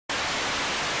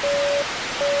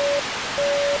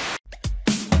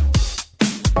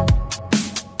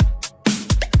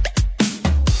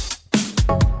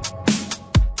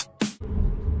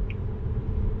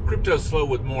Cryptoslo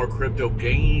with more crypto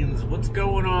gains. What's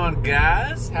going on,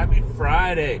 guys? Happy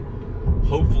Friday.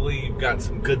 Hopefully you've got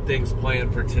some good things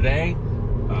planned for today.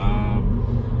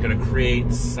 Gonna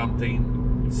create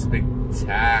something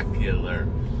spectacular.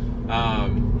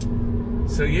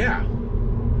 So yeah.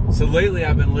 So lately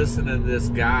I've been listening to this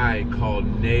guy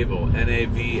called Naval,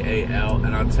 N-A-V-A-L,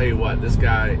 and I'll tell you what, this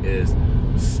guy is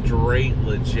straight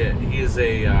legit. He is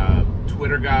a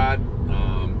Twitter god,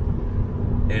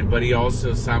 but he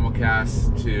also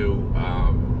simulcasts to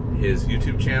his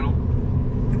YouTube channel,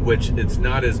 which it's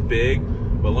not as big,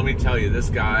 but let me tell you, this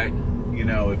guy, you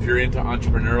know, if you're into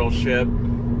entrepreneurship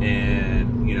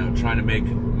and, you know, trying to make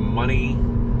money,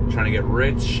 trying to get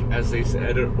rich, as they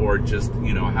said, or just,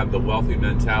 you know, have the wealthy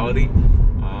mentality,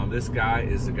 this guy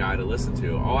is the guy to listen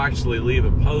to. I'll actually leave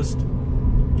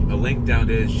a link down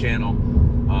to his channel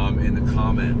in the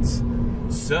comments.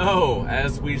 So,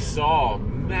 as we saw,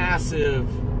 massive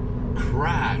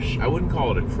crash. I wouldn't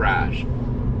call it a crash,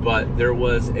 but there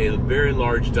was a very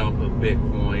large dump of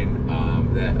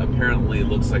Bitcoin that apparently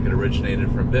looks like it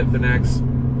originated from Bitfinex,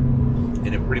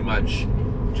 and it pretty much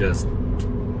just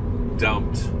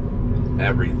dumped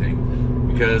everything,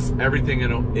 because everything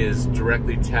is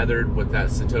directly tethered with that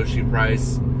Satoshi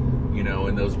price, you know,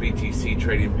 in those BTC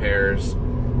trading pairs.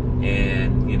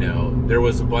 And, you know, there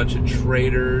was a bunch of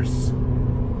traders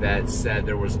that said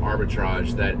there was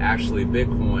arbitrage, that actually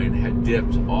Bitcoin had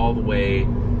dipped all the way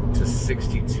to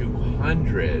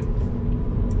 6,200,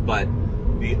 but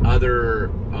the other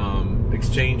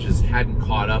exchanges hadn't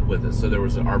caught up with it, so there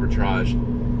was an arbitrage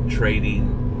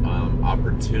trading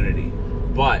opportunity.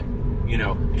 But, you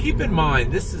know, keep in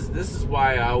mind, this is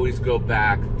why I always go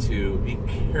back to be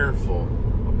careful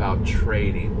about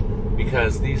trading,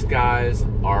 because these guys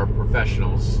are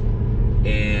professionals,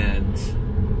 and,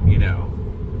 you know,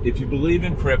 if you believe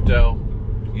in crypto,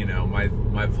 you know, my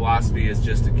philosophy is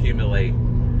just accumulate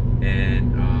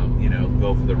and, you know,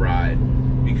 go for the ride,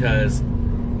 because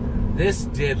this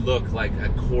did look like a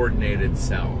coordinated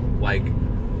sell. Like,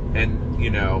 and, you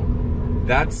know,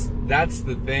 that's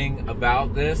the thing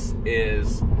about this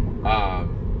is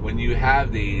when you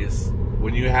have these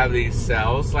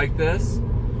sells like this,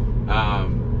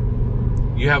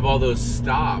 you have all those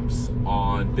stops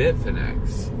on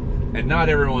Bitfinex. And not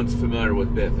everyone's familiar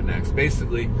with Bitfinex.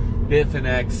 Basically,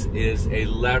 Bitfinex is a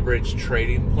leverage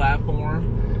trading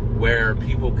platform where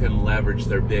people can leverage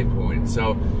their Bitcoin.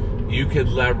 So you could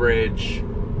leverage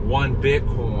 1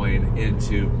 Bitcoin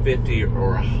into 50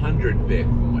 or 100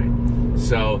 Bitcoin.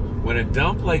 So when a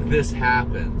dump like this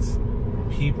happens,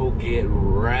 people get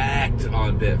wrecked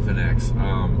on Bitfinex.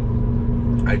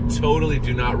 I totally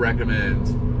do not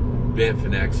recommend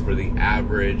Bitfinex for the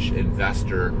average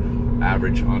investor,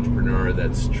 average entrepreneur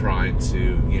that's trying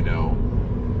to, you know,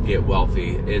 get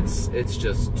wealthy. It's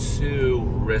just too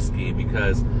risky,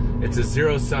 because it's a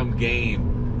zero-sum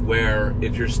game where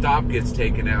if your stop gets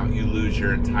taken out, you lose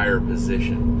your entire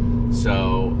position.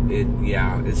 So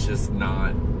it's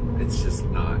just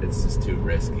too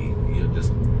risky. You'll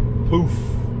just poof,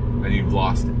 and you've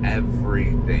lost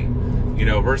everything. You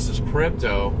know, versus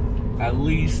crypto, at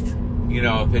least, you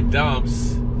know, if it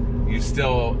dumps, you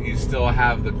still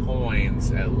have the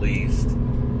coins at least,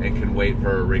 and can wait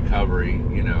for a recovery,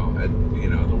 you know, at, you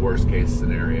know, the worst case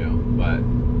scenario. But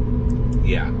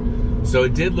yeah, so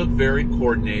it did look very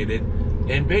coordinated,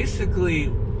 and basically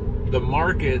the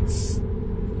markets,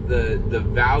 the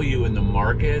value in the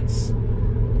markets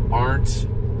aren't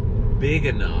big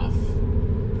enough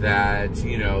that,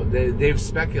 you know, they've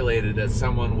speculated that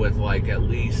someone with like at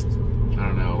least, I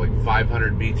don't know, like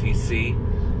 500 BTC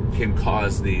can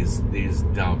cause these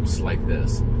dumps like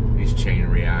this, these chain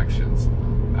reactions.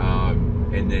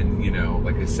 And then, you know,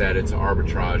 like I said, it's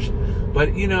arbitrage.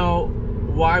 But, you know,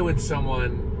 why would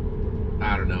someone,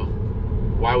 I don't know,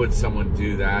 why would someone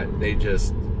do that? They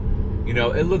just, you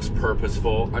know, it looks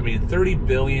purposeful. I mean, $30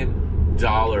 billion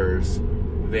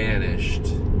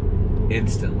vanished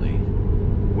instantly.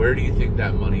 Where do you think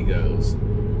that money goes?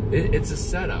 It's a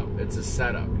setup. It's a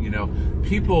setup. You know,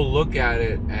 people look at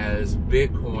it as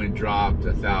Bitcoin dropped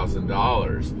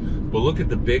 $1,000, but look at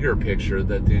the bigger picture,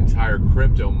 that the entire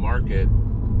crypto market,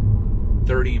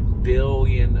 $30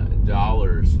 billion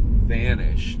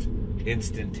vanished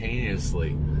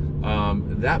instantaneously.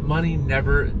 That money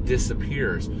never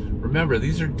disappears. Remember,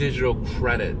 these are digital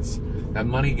credits. That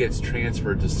money gets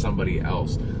transferred to somebody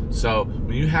else. So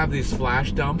when you have these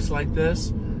flash dumps like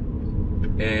this,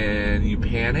 and you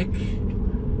panic,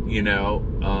 you know,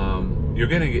 you're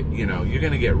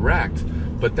gonna get wrecked.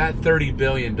 But that $30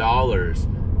 billion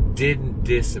didn't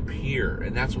disappear,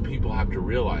 and that's what people have to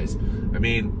realize. I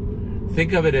mean,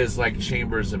 think of it as like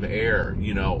chambers of air,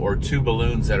 you know, or two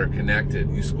balloons that are connected.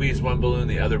 You squeeze one balloon,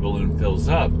 the other balloon fills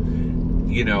up.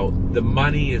 You know, the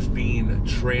money is being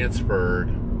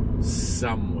transferred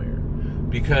somewhere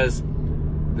because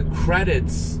the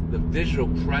credits, the digital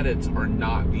credits, are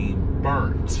not being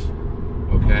burnt.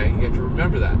 Okay, you have to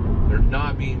remember that they're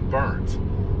not being burnt.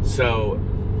 So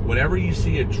whenever you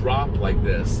see a drop like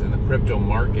this in the crypto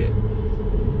market,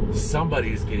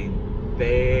 somebody's getting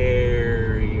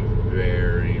very,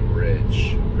 very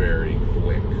rich very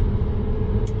quick.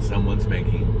 Someone's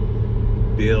making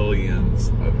billions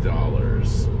of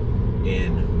dollars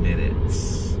in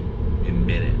minutes.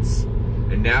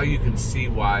 And now you can see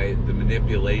why the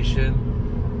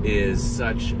manipulation is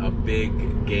such a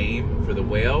big game for the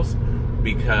whales,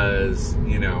 because,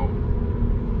 you know,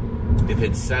 if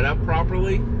it's set up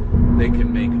properly, they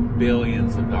can make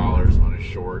billions of dollars on a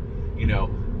short. You know,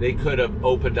 they could have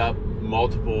opened up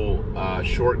multiple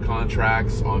short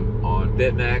contracts on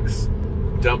BitMEX,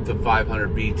 dumped the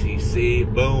 500 BTC,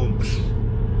 boom,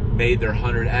 made their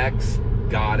 100x,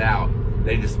 got out.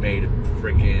 They just made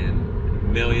freaking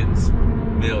millions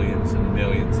and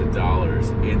millions of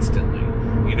dollars instantly.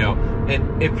 You know,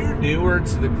 and if you're newer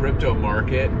to the crypto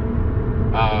market,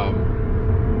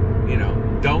 you know,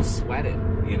 don't sweat it.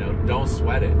 You know, don't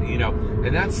sweat it. You know,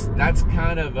 and that's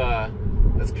kind of the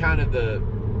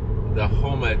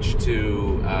homage to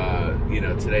you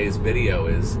know, today's video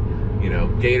is, you know,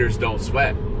 Gators don't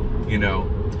sweat. You know,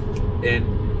 and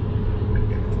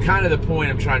kind of the point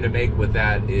I'm trying to make with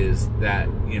that is that,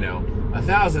 you know,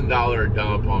 $1,000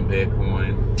 dump on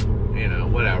Bitcoin, you know,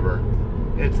 whatever,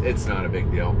 it's not a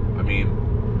big deal. I mean,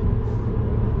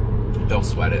 don't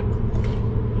sweat it.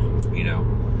 You know,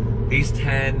 these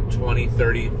 10, 20,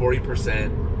 30,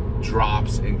 40%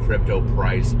 drops in crypto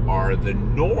price are the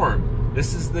norm.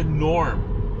 This is the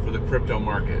norm for the crypto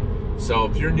market. So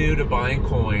if you're new to buying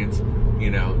coins, you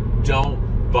know,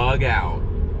 don't bug out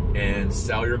and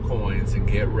sell your coins and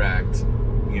get wrecked.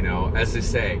 You know, as they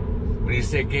say, when you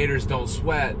say Gators don't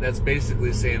sweat, that's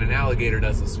basically saying an alligator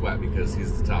doesn't sweat because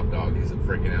he's the top dog. He's a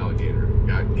freaking alligator.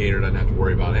 Gator doesn't have to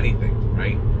worry about anything,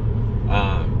 right?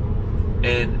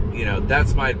 And, you know,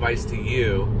 that's my advice to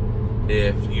you.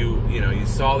 If you know, you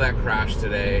saw that crash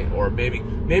today, or maybe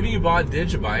you bought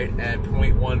Digibyte at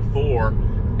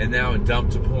 0.14 and now it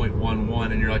dumped to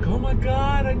 0.11 and you're like, oh my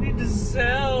God, I need to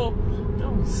sell.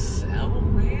 Don't sell,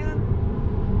 man.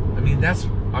 I mean,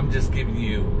 I'm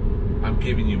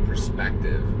giving you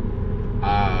perspective.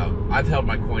 I've held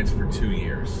my coins for 2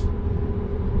 years.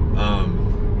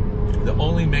 The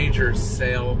only major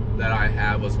sale that I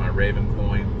have was my Raven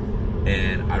coin,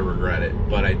 and I regret it,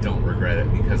 but I don't regret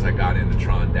it because I got into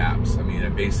Tron dApps. I mean, I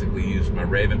basically used my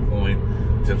Raven coin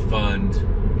to fund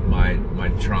my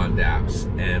Tron dApps,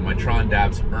 and my Tron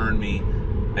dApps earn me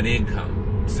an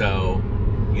income. So,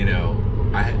 you know,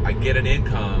 I get an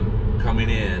income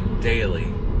coming in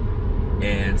daily,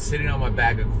 and sitting on my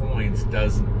bag of coins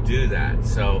doesn't do that.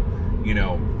 So, you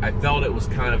know, I felt it was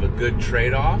kind of a good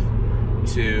trade-off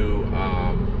to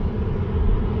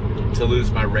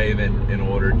lose my Raven in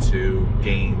order to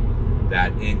gain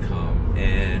that income.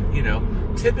 And, you know,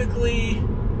 typically,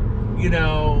 you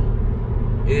know,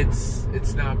 it's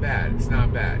not bad. It's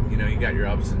not bad. You know, you got your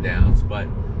ups and downs, but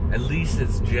at least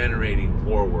it's generating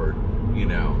forward, you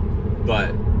know.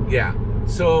 But yeah,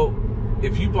 so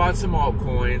if you bought some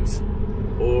altcoins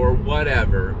or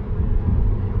whatever,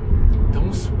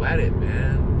 don't sweat it,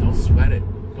 man. Don't sweat it.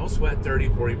 Don't sweat 30,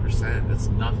 40%. That's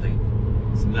nothing.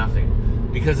 It's nothing.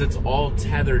 Because it's all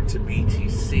tethered to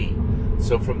BTC.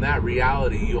 So from that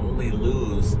reality, you only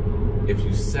lose if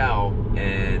you sell,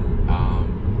 and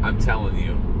I'm telling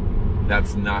you,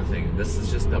 that's nothing. This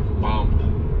is just a bump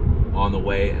on the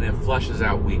way, and it flushes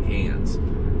out weak hands.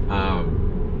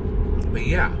 But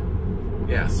yeah,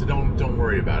 so don't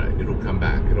worry about it. It'll come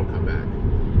back. It'll come back.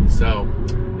 So,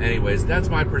 anyways, that's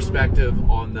my perspective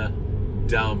on the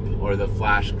dump or the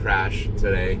flash crash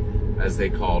today, as they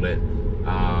called it.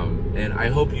 And I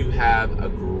hope you have a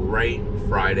great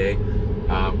Friday.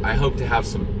 I hope to have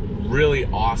some really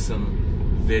awesome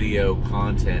video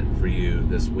content for you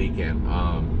this weekend.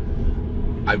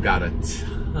 I've got a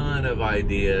ton of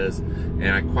ideas, and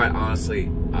I quite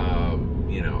honestly,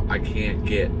 you know, I can't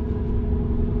get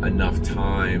enough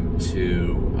time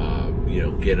to, you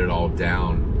know, get it all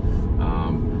down.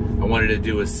 I wanted to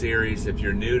do a series, if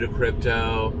you're new to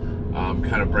crypto,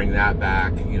 kind of bring that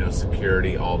back, you know,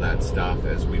 security, all that stuff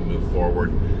as we move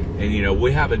forward. And, you know,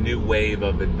 we have a new wave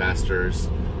of investors,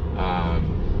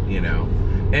 you know.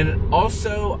 And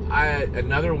also,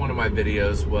 another one of my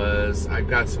videos was, I've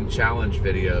got some challenge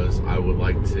videos I would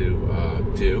like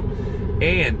to do.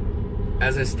 And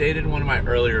as I stated in one of my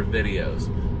earlier videos,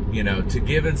 you know, to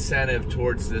give incentive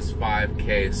towards this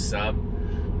 5K sub,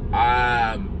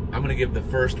 I'm going to give the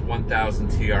first 1,000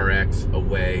 TRX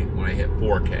away when I hit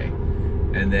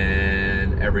 4K. And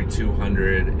then every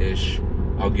 200-ish,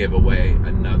 I'll give away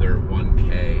another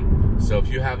 1K. So if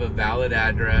you have a valid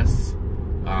address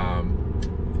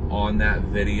on that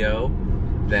video,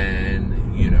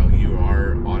 then, you know, you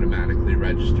are automatically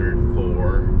registered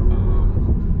for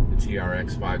the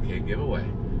TRX 5K giveaway.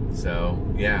 So,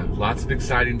 yeah, lots of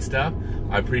exciting stuff.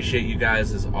 I appreciate you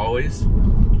guys as always.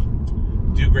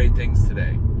 Do great things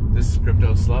today. This is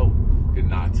Cryptoslo. We're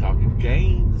not talking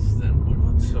games, then we're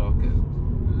not talking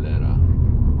letter.